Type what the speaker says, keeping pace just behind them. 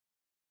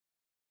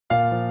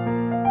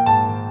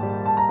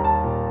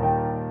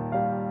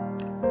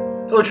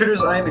Hello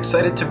traders, I am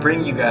excited to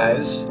bring you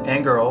guys,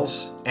 and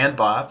girls, and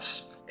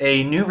bots,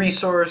 a new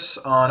resource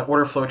on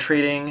order flow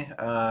trading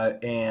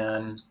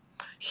and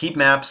heat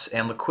maps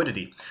and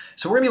liquidity.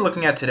 So what we're going to be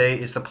looking at today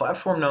is the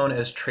platform known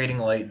as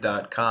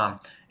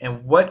Tradinglite.com.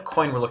 And what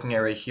coin we're looking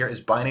at right here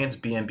is Binance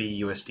BNB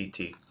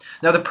USDT.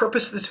 Now the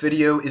purpose of this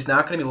video is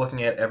not going to be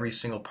looking at every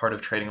single part of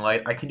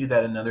Tradinglite. I can do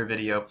that in another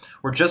video.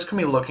 We're just going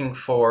to be looking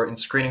for and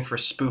screening for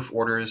spoof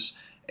orders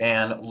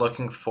and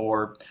looking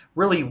for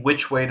really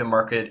which way the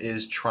market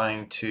is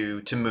trying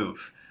to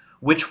move,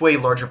 which way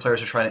larger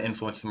players are trying to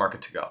influence the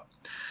market to go.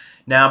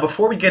 Now,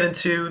 before we get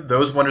into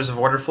those wonders of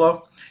order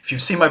flow, if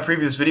you've seen my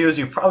previous videos,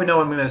 you probably know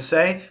what I'm going to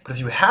say, but if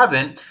you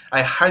haven't,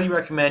 I highly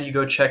recommend you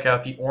go check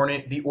out the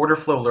order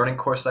flow learning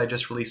course that I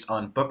just released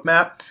on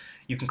Bookmap.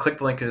 You can click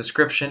the link in the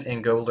description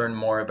and go learn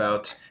more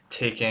about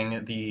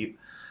taking the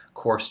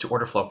course to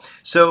order flow.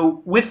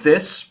 So with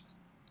this,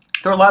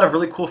 there are a lot of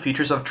really cool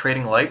features of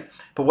Tradinglite,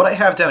 but what I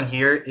have down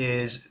here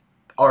is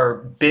our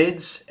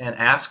bids and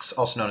asks,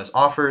 also known as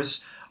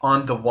offers,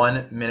 on the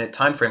 1 minute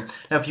time frame.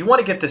 Now, if you want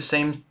to get the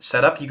same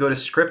setup, you go to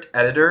script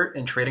editor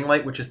in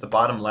Tradinglite, which is the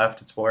bottom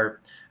left. It's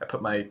where I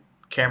put my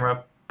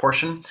camera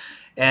portion,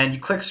 and you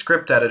click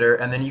script editor,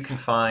 and then you can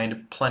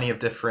find plenty of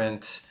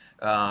different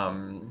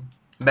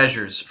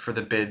measures for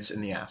the bids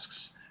and the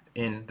asks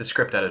in the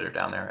script editor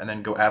down there, and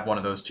then go add one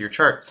of those to your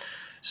chart.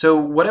 So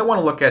what I want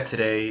to look at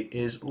today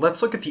is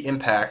let's look at the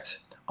impact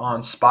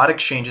on spot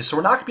exchanges. So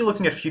we're not going to be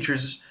looking at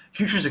futures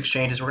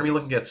exchanges. We're going to be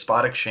looking at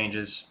spot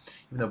exchanges,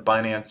 even though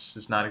Binance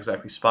is not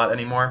exactly spot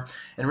anymore,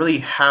 and really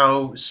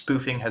how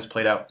spoofing has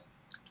played out.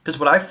 Because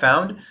what I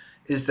found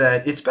is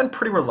that it's been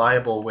pretty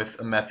reliable with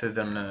a method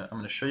that I'm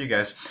going to show you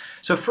guys.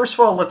 So first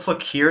of all, let's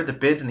look here, the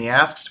bids and the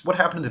asks. What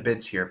happened to the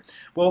bids here?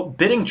 Well,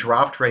 bidding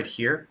dropped right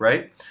here,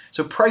 right?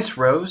 So price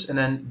rose and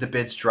then the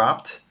bids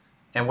dropped.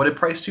 And what did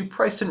price do?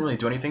 Price didn't really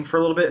do anything for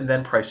a little bit, and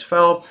then price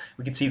fell.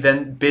 We can see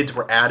then bids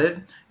were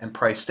added and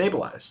price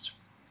stabilized.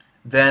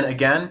 Then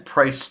again,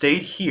 price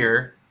stayed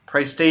here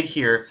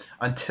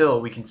until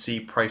we can see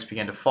price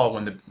began to fall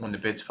when the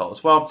bids fell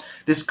as well.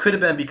 This could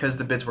have been because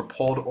the bids were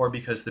pulled or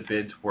because the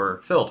bids were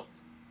filled.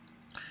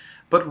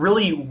 But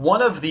really,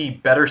 one of the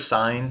better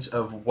signs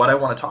of what I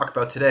want to talk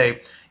about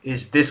today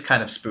is this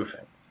kind of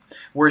spoofing,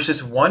 where it's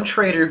just one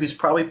trader who's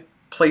probably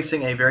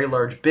placing a very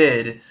large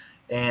bid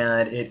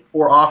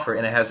or offer,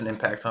 and it has an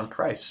impact on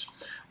price.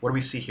 What do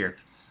we see here?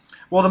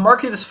 Well, the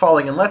market is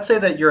falling, and let's say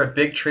that you're a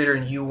big trader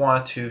and you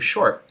want to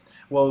short.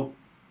 Well,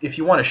 if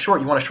you want to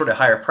short at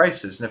higher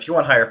prices, and if you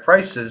want higher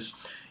prices,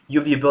 you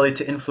have the ability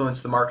to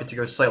influence the market to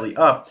go slightly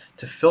up,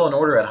 to fill an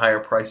order at higher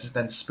prices,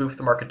 then spoof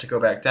the market to go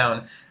back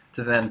down,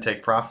 to then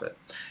take profit.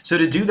 So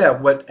to do that,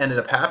 what ended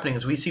up happening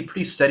is we see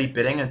pretty steady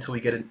bidding until we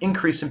get an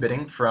increase in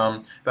bidding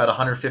from about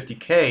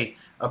 150K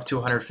up to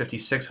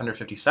 156,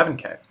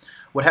 157K.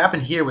 What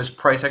happened here was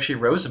price actually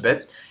rose a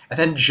bit, and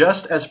then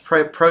just as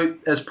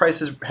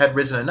prices had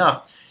risen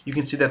enough, you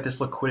can see that this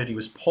liquidity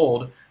was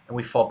pulled and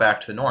we fall back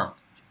to the norm.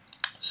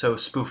 So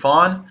spoof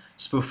on,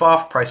 spoof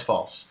off, price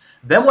falls.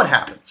 Then what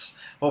happens?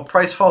 Well,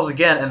 price falls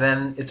again and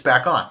then it's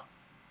back on.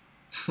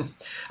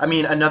 I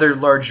mean, another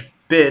large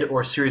bid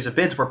or series of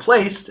bids were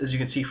placed, as you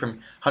can see, from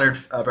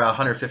about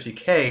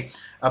 150K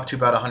up to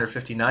about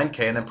 159K,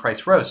 and then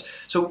price rose.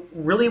 So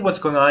really what's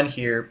going on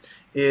here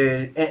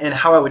is, and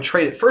how I would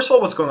trade it, first of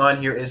all, what's going on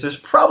here is there's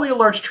probably a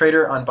large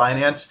trader on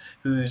Binance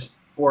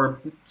or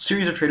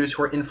series of traders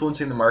who are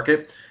influencing the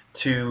market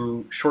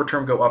to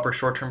short-term go up or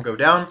short-term go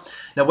down.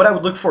 Now what I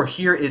would look for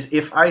here is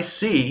if I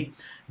see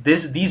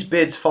these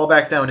bids fall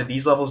back down to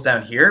these levels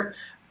down here,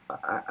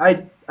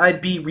 I'd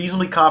be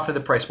reasonably confident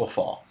the price will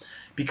fall.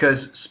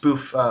 Because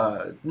spoof,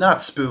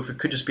 not spoof, it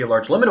could just be a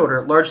large limit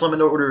order. Large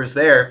limit order is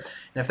there,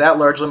 and if that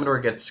large limit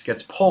order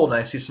gets pulled and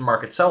I see some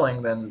market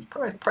selling, then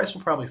price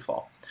will probably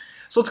fall.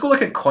 So let's go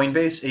look at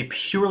Coinbase, a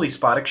purely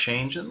spot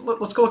exchange, and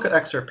let's go look at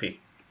XRP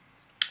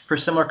for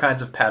similar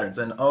kinds of patterns.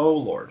 And oh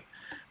Lord,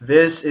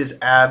 this is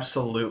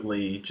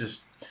absolutely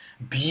just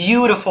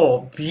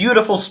beautiful,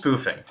 beautiful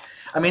spoofing.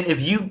 I mean,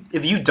 if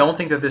you don't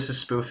think that this is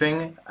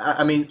spoofing,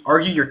 I mean,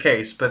 argue your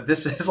case, but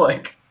this is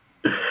like,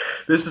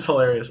 this is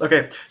hilarious.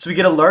 Okay, so we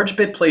get a large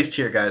bid placed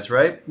here, guys,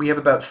 right? We have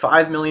about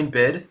 5 million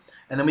bid,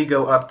 and then we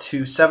go up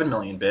to 7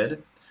 million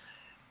bid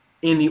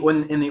in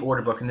the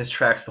order book, and this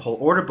tracks the whole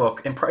order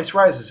book, and price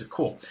rises.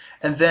 Cool.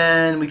 And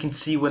then we can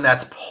see when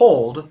that's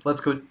pulled.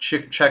 Let's go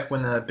check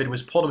when the bid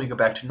was pulled, and we go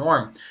back to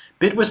norm.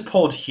 Bid was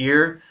pulled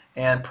here,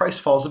 and price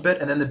falls a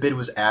bit, and then the bid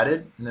was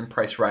added, and then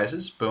price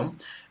rises. Boom.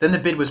 Then the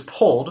bid was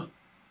pulled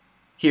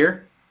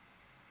here.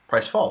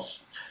 Price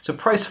falls. So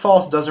price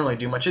falls doesn't really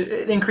do much.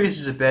 It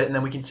increases a bit, and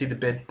then we can see the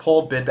bid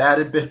pulled, bid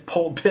added, bid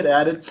pulled, bid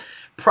added.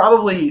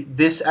 Probably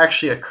this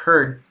actually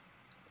occurred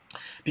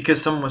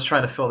because someone was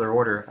trying to fill their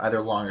order,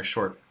 either long or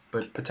short,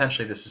 but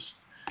potentially this is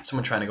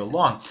someone trying to go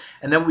long.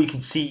 And then we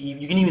can see,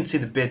 you can even see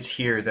the bids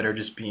here that are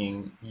just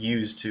being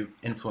used to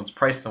influence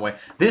price in the way.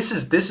 This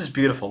is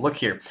beautiful. Look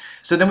here.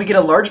 So then we get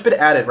a large bid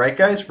added, right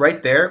guys?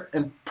 Right there,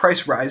 and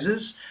price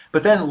rises.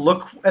 But then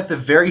look at the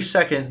very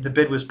second the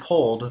bid was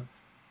pulled,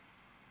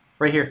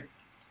 right here.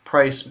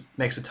 price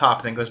makes a top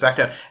and then goes back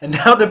down. And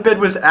now the bid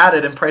was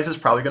added and price is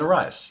probably going to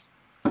rise.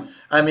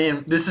 I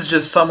mean, this is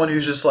just someone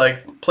who's just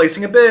like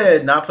placing a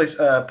bid, not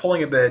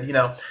pulling a bid, you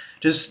know,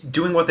 just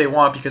doing what they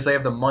want because they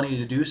have the money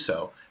to do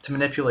so, to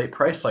manipulate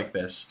price like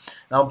this.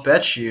 And I'll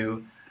bet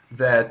you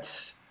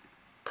that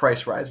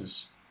price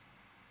rises.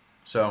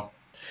 So,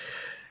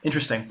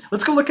 interesting.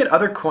 Let's go look at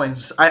other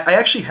coins. I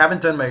actually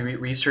haven't done my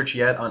research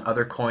yet on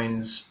other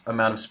coins'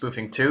 amount of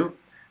spoofing too.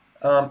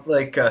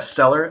 Like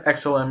Stellar,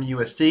 XLM,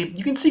 USD.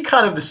 You can see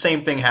kind of the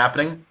same thing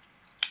happening.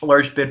 A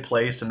large bid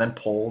placed and then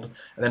pulled,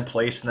 and then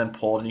placed and then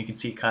pulled, and you can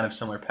see kind of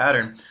similar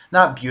pattern.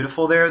 Not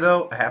beautiful there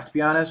though, I have to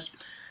be honest.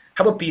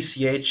 How about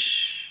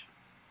BCH?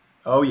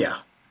 Oh yeah.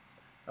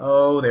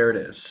 Oh, there it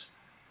is.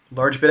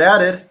 Large bid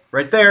added,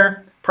 right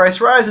there. Price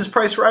rises,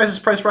 price rises,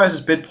 price rises,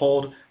 bid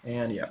pulled,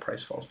 and yeah,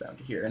 price falls down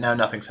to here. And now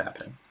nothing's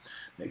happening.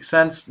 Makes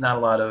sense, not a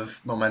lot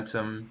of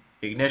momentum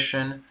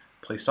ignition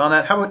placed on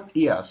that. How about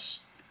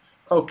EOS?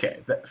 Okay,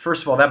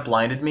 first of all, that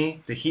blinded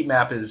me. The heat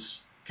map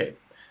is, okay,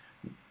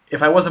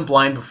 if I wasn't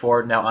blind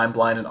before, now I'm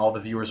blind and all the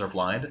viewers are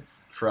blind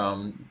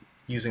from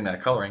using that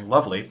coloring.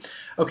 Lovely.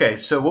 Okay,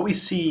 so what we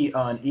see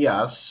on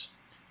EOS,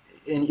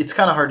 and it's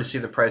kind of hard to see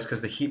the price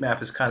because the heat map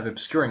is kind of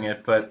obscuring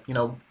it, but you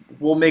know,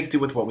 we'll make do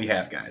with what we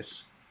have,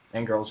 guys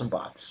and girls and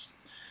bots.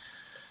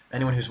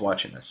 Anyone who's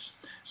watching this.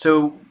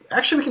 So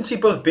actually we can see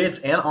both bids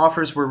and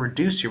offers were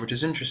reduced here, which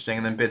is interesting,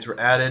 and then bids were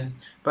added,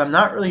 but I'm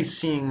not really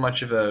seeing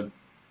much of a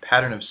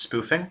pattern of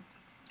spoofing.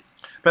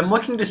 But I'm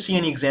looking to see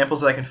any examples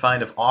that I can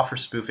find of offer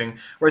spoofing,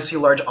 where I see a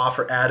large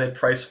offer added,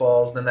 price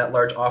falls, and then that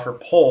large offer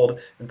pulled,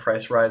 and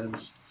price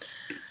rises.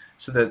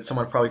 So that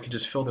someone probably could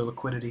just fill their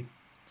liquidity.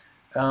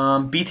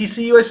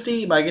 BTC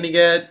USD, am I gonna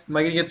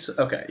get,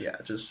 okay, yeah,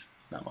 just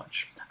not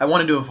much. I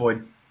wanted to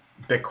avoid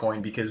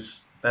Bitcoin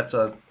because that's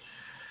a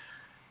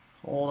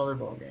whole other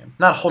ball game.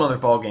 Not a whole other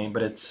ball game,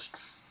 but it's,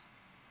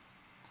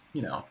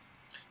 you know,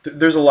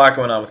 there's a lot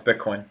going on with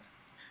Bitcoin,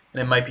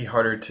 and it might be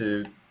harder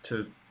to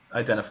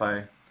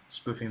identify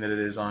spoofing that it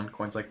is on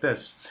coins like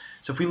this.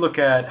 So if we look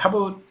at, how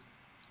about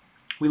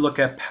we look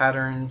at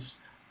patterns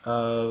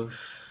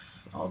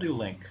of, I'll do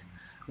Link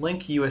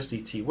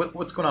USDT.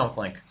 What's going on with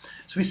Link?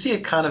 So we see a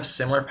kind of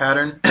similar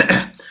pattern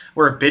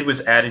where a bid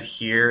was added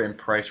here and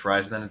price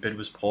rise, then a bid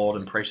was pulled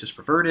and price just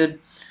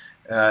reverted.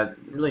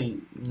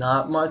 Really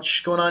not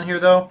much going on here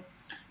though.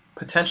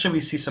 Potentially we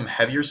see some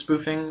heavier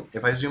spoofing.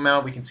 If I zoom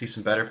out, we can see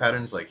some better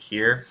patterns like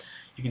here.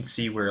 You can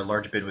see where a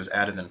large bid was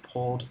added and then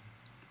pulled.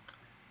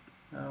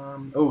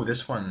 Oh,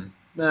 this one.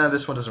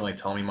 This one doesn't really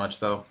tell me much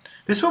though.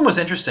 This one was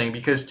interesting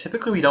because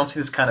typically we don't see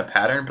this kind of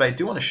pattern, but I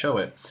do want to show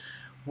it.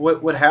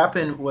 What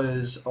happened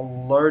was a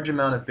large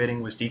amount of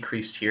bidding was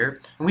decreased here,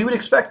 and we would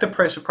expect the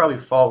price would probably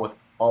fall with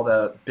all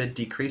the bid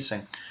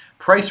decreasing.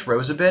 Price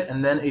rose a bit,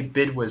 and then a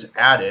bid was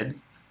added,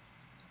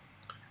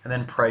 and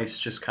then price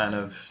just kind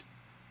of,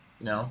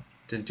 you know,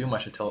 didn't do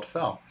much until it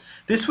fell.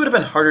 This would have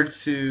been harder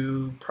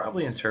to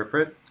probably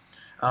interpret.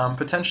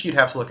 Potentially you'd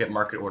have to look at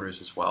market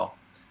orders as well,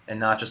 and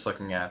not just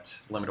looking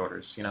at limit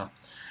orders, you know.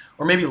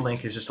 Or maybe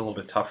Link is just a little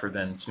bit tougher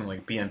than something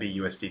like BNB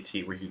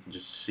USDT, where you can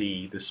just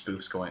see the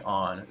spoofs going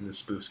on and the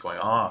spoofs going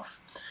off.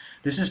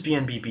 This is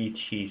BNB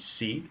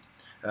BTC,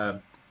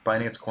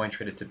 Binance coin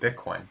traded to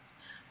Bitcoin.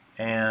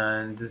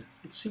 And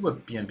let's see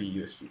what BNB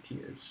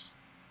USDT is.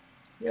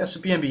 Yeah, so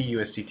BNB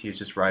USDT is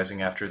just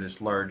rising after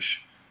this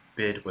large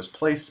bid was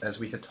placed, as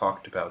we had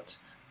talked about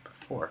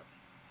before.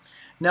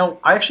 Now,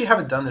 I actually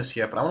haven't done this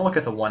yet, but I want to look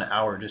at the 1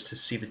 hour just to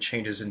see the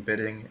changes in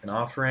bidding and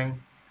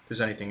offering. If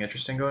there's anything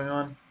interesting going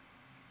on.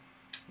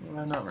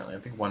 Not really. I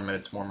think 1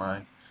 minute's more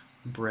my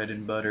bread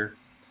and butter.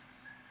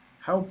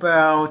 How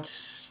about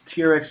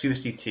TRX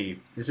USDT?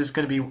 Is this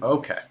going to be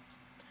okay?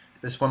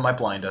 This one might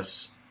blind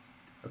us.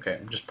 Okay,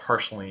 I'm just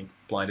partially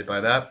blinded by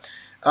that.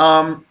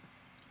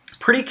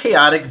 Pretty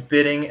chaotic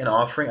bidding and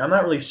offering. I'm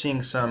not really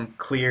seeing some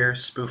clear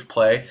spoof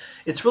play.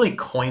 It's really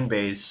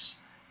Coinbase.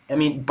 I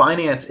mean,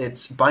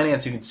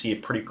 Binance. You can see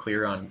it pretty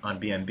clear on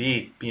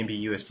BNB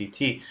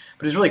USDT,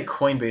 but it's really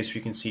Coinbase where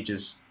you can see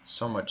just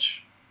so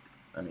much.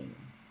 I mean,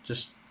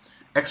 just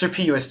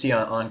XRP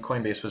USD on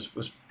Coinbase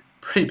was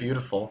pretty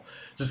beautiful.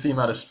 Just the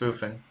amount of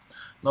spoofing.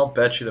 And I'll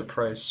bet you the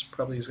price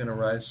probably is going to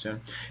rise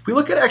soon. If we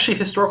look at actually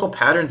historical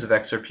patterns of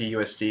XRP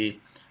USD,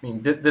 I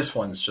mean, this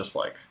one's just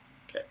like,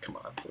 okay, come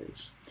on,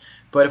 please.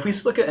 But if we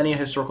look at any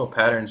historical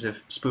patterns,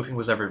 if spoofing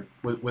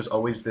was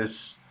always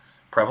this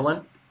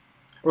prevalent,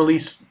 or at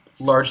least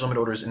large limit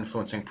orders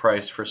influencing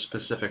price for a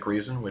specific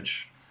reason,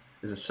 which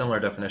is a similar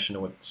definition to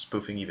what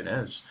spoofing even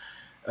is.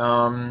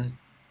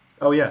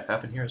 Oh yeah,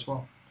 happened here as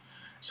well.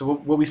 So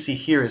what we see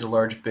here is a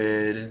large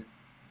bid.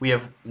 We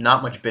have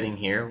not much bidding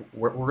here.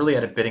 We're really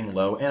at a bidding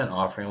low and an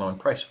offering low, and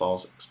price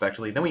falls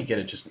expectedly. Then we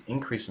get just an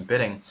increase in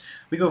bidding.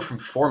 We go from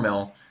 4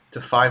 mil to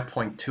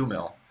 5.2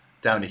 mil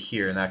down to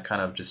here, and that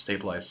kind of just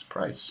stabilizes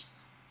price.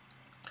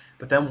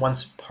 But then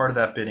once part of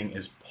that bidding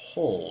is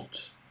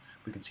pulled,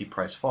 we can see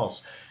price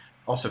falls.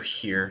 Also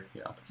here,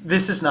 you know,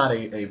 this is not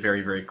a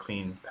very, very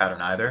clean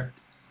pattern either.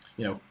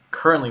 You know,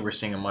 currently we're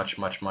seeing a much,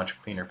 much, much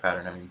cleaner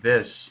pattern. I mean,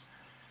 this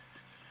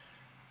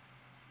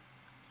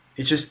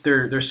It's just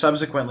they're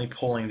subsequently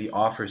pulling the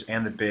offers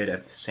and the bid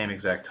at the same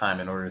exact time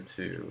in order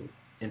to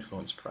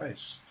influence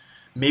price.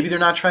 Maybe they're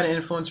not trying to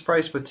influence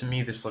price, but to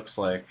me this looks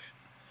like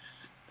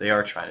they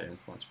are trying to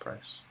influence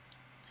price.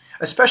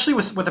 Especially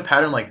with a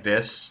pattern like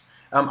this.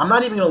 I'm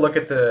not even going to look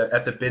at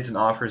the bids and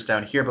offers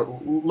down here,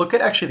 but look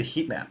at actually the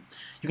heat map.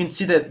 You can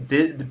see that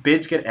the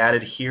bids get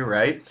added here,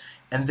 right?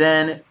 And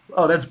then,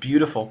 oh, that's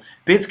beautiful.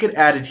 Bids get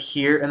added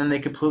here, and then they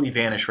completely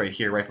vanish right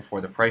here, right before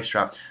the price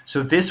drop.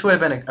 So this would have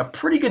been a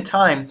pretty good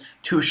time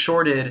to have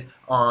shorted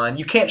on,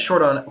 you can't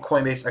short on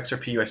Coinbase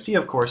XRP USD,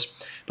 of course,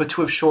 but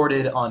to have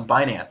shorted on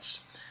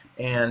Binance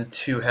and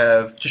to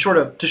short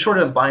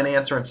it on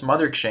Binance or in some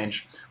other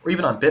exchange, or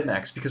even on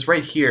BitMEX, because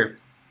right here,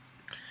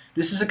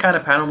 this is a kind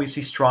of pattern we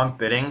see strong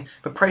bidding,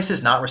 but price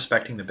is not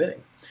respecting the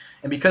bidding.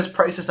 And because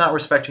price is not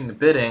respecting the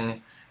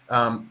bidding,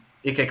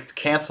 it gets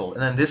canceled.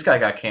 And then this guy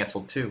got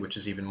canceled too, which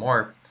is even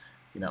more,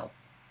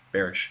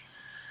 bearish.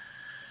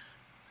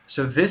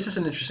 So this is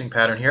an interesting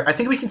pattern here. I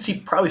think we can see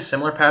probably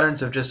similar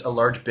patterns of just a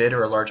large bid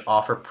or a large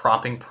offer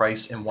propping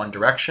price in one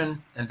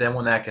direction. And then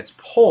when that gets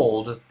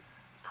pulled,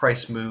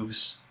 price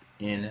moves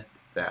in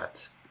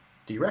that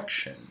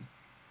direction.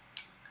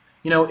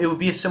 It would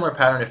be a similar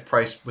pattern if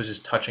price was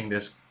just touching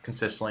this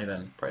consistently,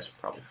 then price would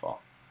probably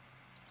fall.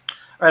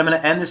 All right, I'm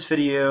going to end this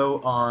video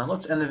on,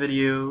 let's end the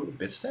video,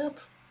 Bitstamp.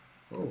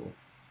 Oh,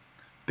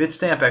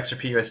 Bitstamp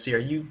XRP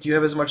USD. Do you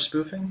have as much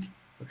spoofing?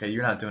 Okay,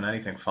 you're not doing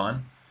anything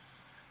fun.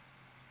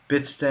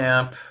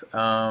 Bitstamp,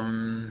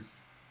 how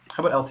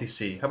about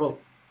LTC? How about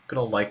good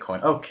old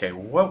Litecoin? Okay,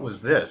 what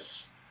was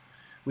this?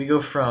 We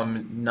go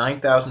from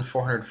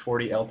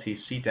 9,440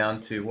 LTC down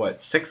to what,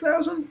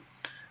 6,000?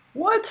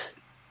 What?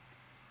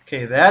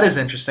 Okay, that is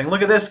interesting.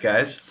 Look at this,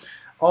 guys.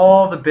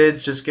 All the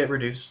bids just get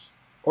reduced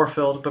or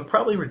filled, but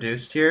probably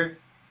reduced here.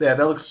 Yeah,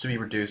 that looks to be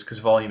reduced because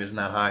volume isn't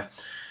that high.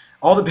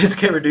 All the bids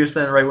get reduced,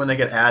 then right when they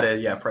get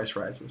added, yeah, price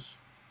rises.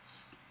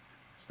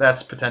 So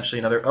that's potentially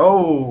another.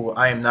 Oh,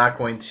 I am not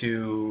going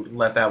to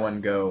let that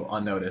one go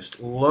unnoticed.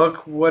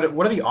 Look, what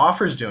are the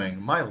offers doing?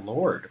 My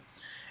lord.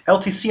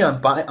 LTC on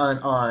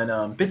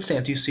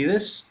Bitstamp, do you see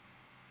this?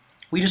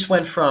 We just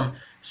went from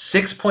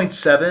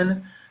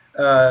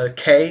 6.7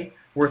 K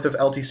worth of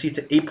LTC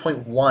to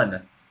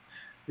 8.1.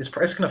 Is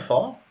price going to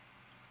fall?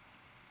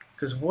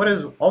 Because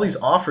all these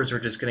offers are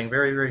just getting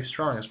very, very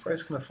strong. Is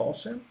price going to fall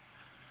soon?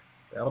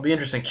 That'll be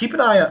interesting. Keep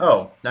an eye on,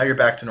 oh, now you're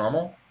back to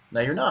normal?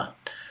 Now you're not.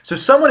 So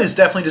someone is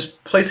definitely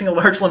just placing a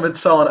large limit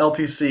sell on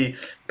LTC,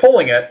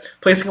 pulling it,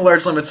 placing a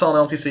large limit sell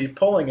on LTC,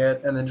 pulling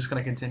it, and then just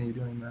going to continue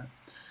doing that.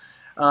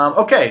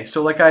 Okay,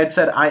 so like I had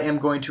said, I am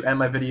going to end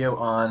my video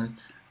on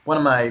one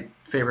of my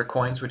favorite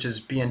coins, which is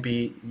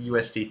BNB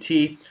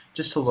USDT,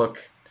 just to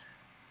look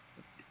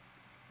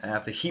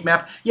at the heat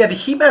map. Yeah, the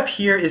heat map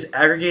here is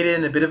aggregated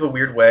in a bit of a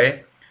weird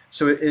way.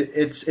 So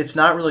it's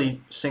not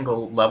really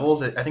single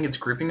levels. I think it's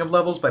grouping of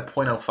levels by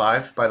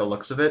 0.05 by the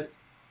looks of it.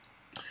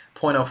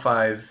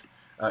 0.05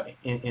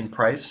 in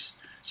price.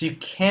 So you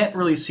can't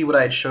really see what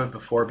I had showed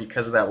before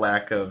because of that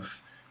lack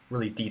of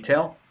really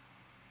detail.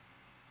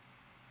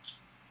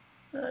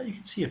 You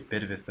can see a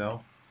bit of it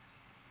though.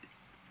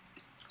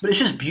 But it's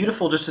just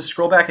beautiful just to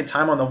scroll back in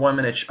time on the 1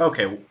 minute.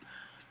 Okay,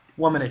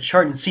 1 minute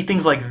chart and see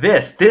things like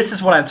this. This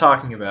is what I'm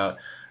talking about.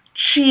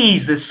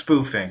 Jeez, this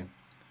spoofing.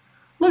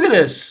 Look at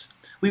this.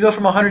 We go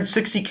from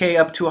 160K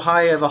up to a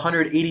high of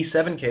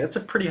 187K. That's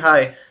a pretty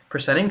high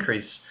percent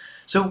increase.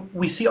 So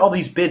we see all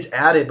these bids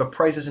added, but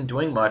price isn't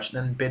doing much.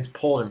 Then bids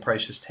pulled and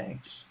price just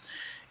tanks.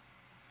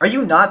 Are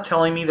you not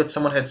telling me that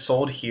someone had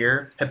sold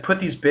here, had put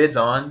these bids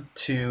on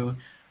to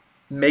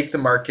make the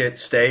market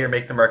stay or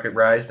make the market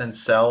rise, then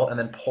sell, and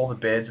then pull the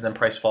bids, and then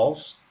price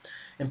falls?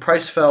 And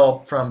price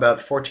fell from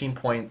about 14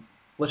 point,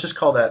 let's just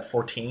call that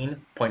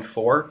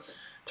 14.4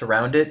 to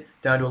round it,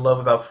 down to a low of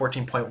about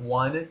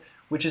 14.1,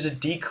 which is a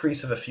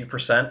decrease of a few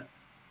percent.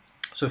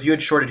 So if you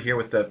had shorted here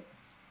with a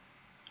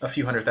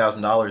few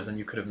 $100,000, then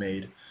you could have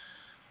made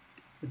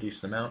a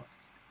decent amount.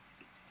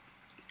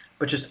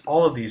 But just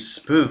all of these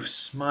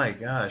spoofs, my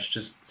gosh,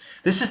 just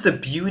this is the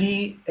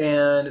beauty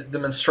and the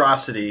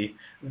monstrosity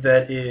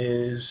that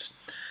is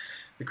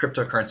the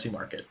cryptocurrency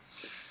market.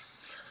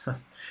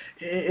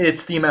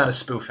 It's the amount of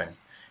spoofing.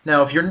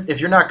 Now, if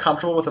you're not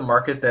comfortable with a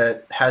market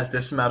that has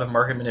this amount of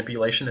market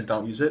manipulation, then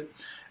don't use it.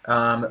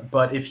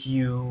 But if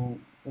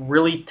you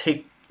really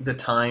take the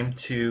time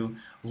to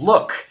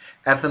look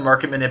at the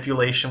market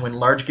manipulation when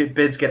large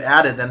bids get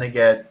added, then they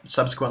get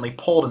subsequently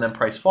pulled and then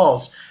price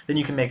falls, then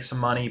you can make some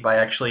money by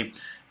actually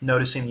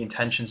noticing the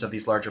intentions of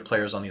these larger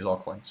players on these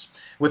altcoins.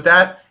 With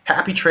that,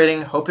 happy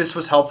trading. Hope this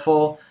was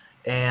helpful,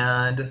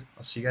 and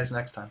I'll see you guys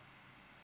next time.